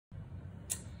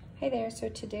Hi there, so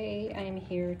today I'm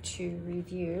here to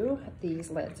review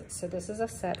these lids. So this is a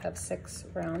set of 6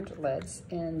 round lids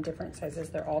in different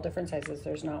sizes. They're all different sizes.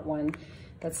 There's not one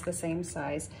that's the same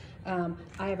size.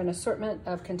 I have an assortment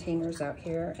of containers out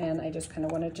here, and I just kind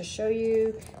of wanted to show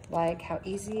you like how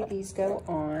easy these go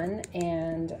on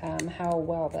and how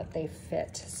well that they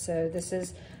fit. So this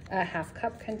is a 1/2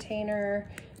 cup container.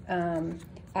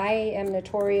 I am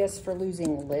notorious for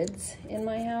losing lids in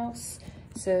my house.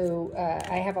 So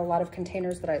I have a lot of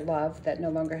containers that I love that no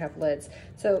longer have lids.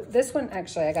 So this one,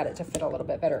 actually, I got it to fit a little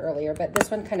bit better earlier, but this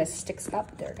one kind of sticks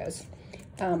up, there it goes,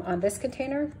 on this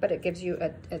container, but it gives you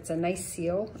it's a nice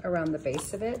seal around the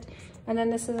base of it. And then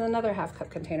this is another 1/2 cup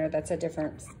container that's a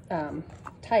different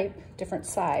type, different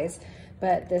size,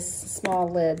 but this small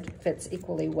lid fits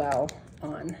equally well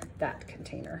on that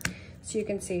container. So you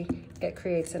can see it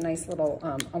creates a nice little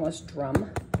almost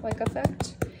drum-like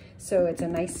effect. So it's a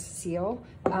nice seal.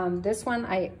 This one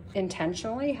I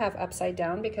intentionally have upside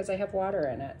down because I have water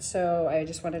in it. So I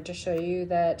just wanted to show you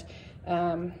that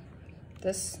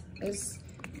this is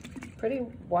pretty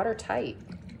watertight.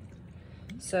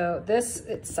 So this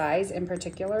size in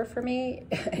particular for me,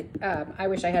 I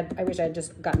wish I had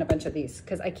just gotten a bunch of these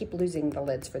because I keep losing the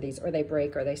lids for these, or they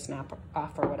break or they snap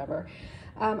off or whatever.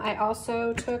 I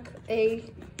also took a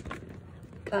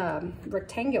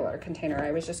rectangular container.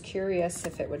 I was just curious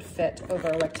if it would fit over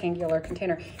a rectangular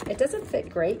container. It doesn't fit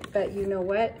great, but you know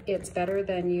what? It's better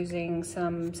than using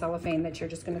some cellophane that you're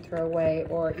just going to throw away,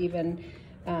 or even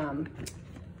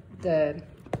the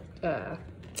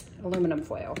aluminum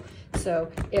foil.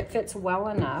 So it fits well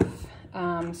enough.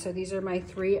 So these are my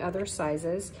 3 other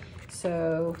sizes.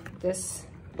 So this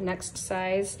next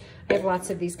size, I have lots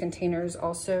of these containers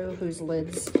also whose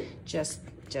lids just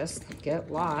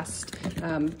get lost.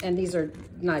 And these are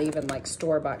not even like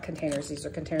store-bought containers. These are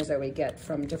containers that we get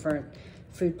from different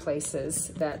food places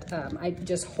that I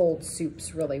just hold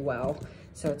soups really well.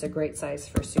 So it's a great size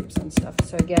for soups and stuff.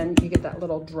 So again, you get that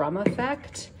little drum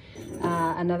effect.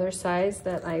 Another size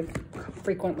that I'm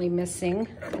frequently missing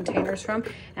containers from.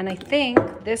 And I think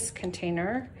this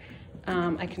container,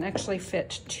 I can actually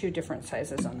fit 2 different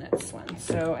sizes on this one.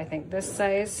 So I think this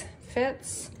size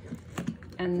fits.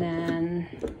 And then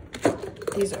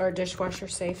these are dishwasher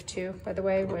safe too, by the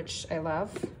way, which I love.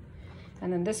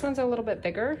 And then this one's a little bit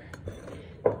bigger,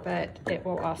 but it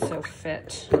will also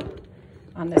fit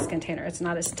on this container. It's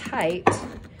not as tight,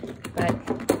 but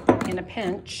in a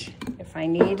pinch, if I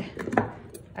need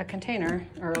a container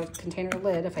or a container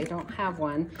lid, if I don't have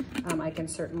one, I can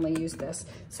certainly use this.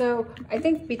 So I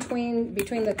think between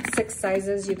the 6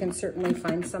 sizes, you can certainly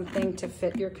find something to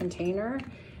fit your container.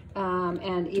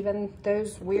 And even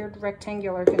those weird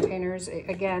rectangular containers,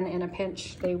 again, in a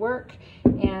pinch, they work.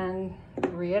 And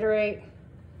reiterate,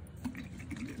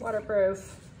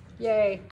 waterproof, yay.